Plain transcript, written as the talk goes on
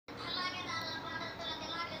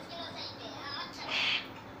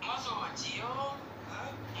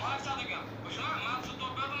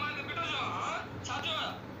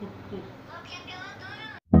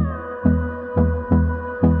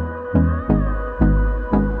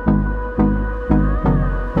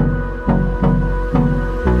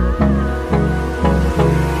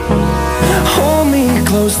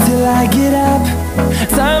close till I get up.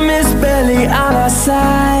 Time is barely on our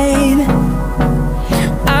side.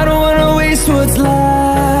 I don't wanna waste what's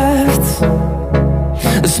left.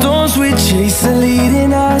 The storms we chase are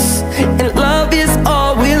leading us, and love is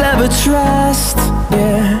all we'll ever trust.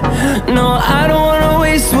 Yeah, no, I don't wanna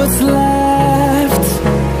waste what's left.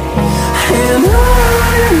 And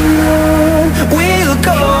on we'll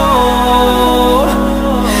go,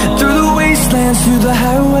 through the wastelands, through the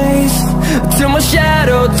highways, till my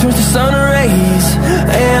shadow turns to sun rays.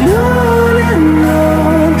 And on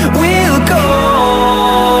we'll go,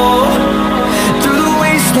 through the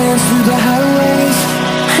wastelands, through the highways,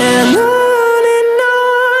 and on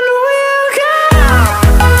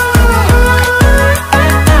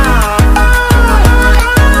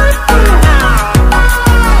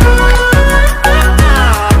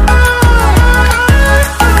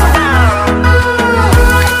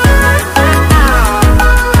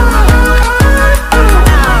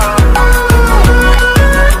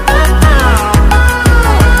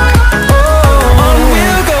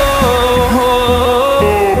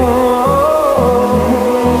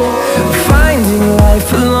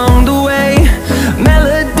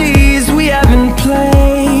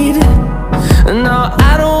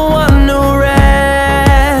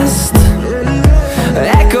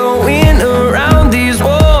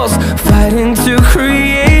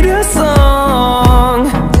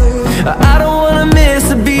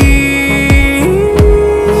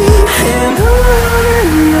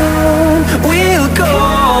we'll go.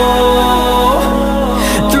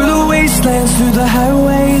 Through the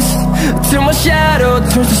highways, till my shadow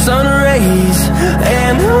turns to sun rays.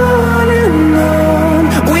 And on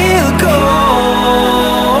we'll go,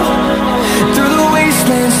 through the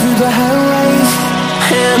wastelands, through the highways,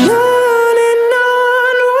 and on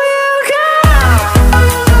we'll go.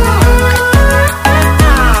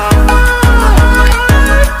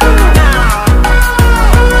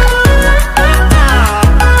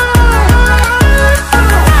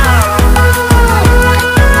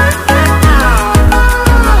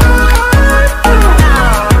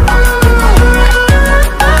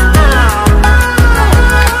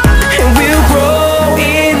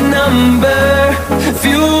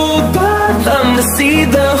 See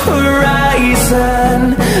the horizon,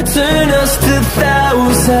 turn us to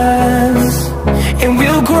thousands, and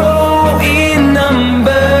we'll grow in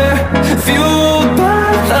number, fueled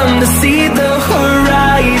by them. To see the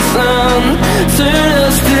horizon, turn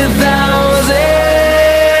us to thousands,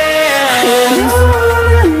 and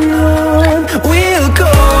on we'll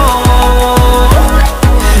go,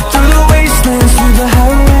 through the wastelands, through the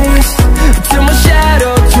highways, till my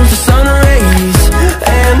shadow turns to sun rays.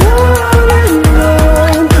 And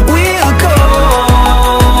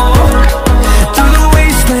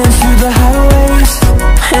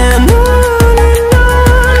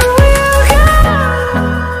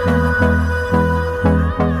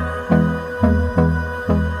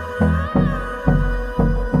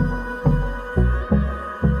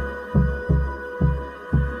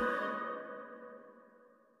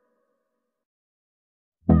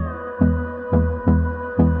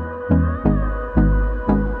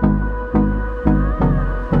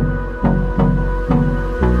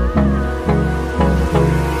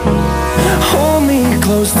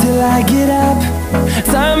close till I get up.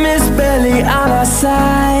 Time is barely on our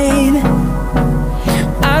side.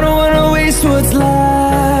 I don't wanna waste what's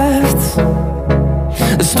left.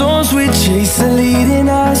 The storms we chase are leading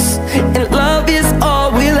us, and love is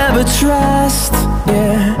all we'll ever trust.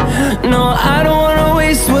 Yeah, no, I don't wanna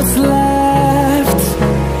waste what's left.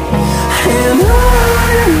 And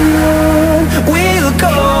on we'll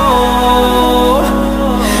go,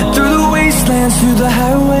 through the wastelands, through the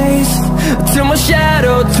highways, till my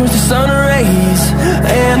shadow turns to sun rays.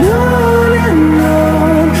 And on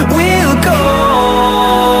we'll go,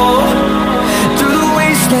 through the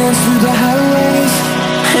wastelands, through the highways,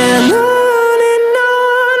 and on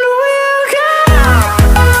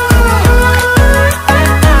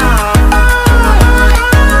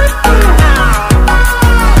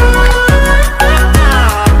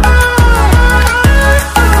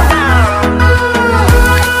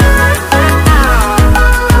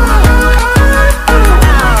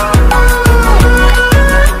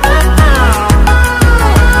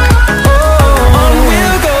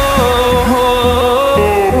we'll go.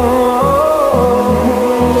 Oh,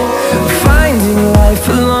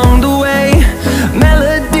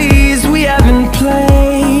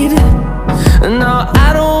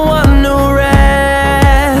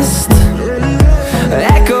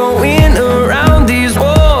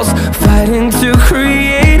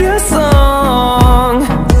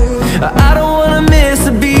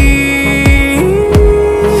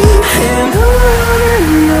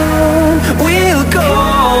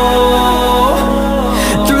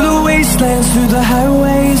 wastelands, through the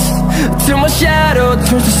highways, till my shadow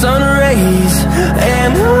turns to sun rays.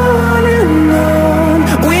 And on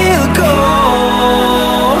we'll go,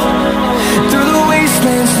 through the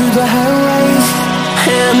wastelands, through the highways,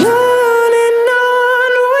 and on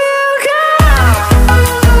we'll go.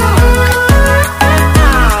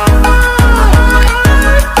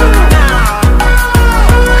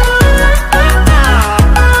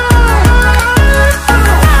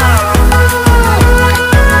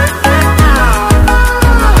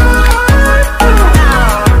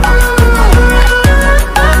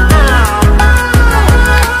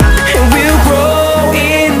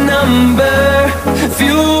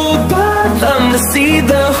 See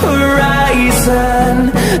the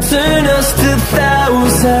horizon turn us to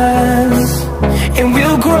thousands, and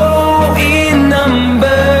we'll grow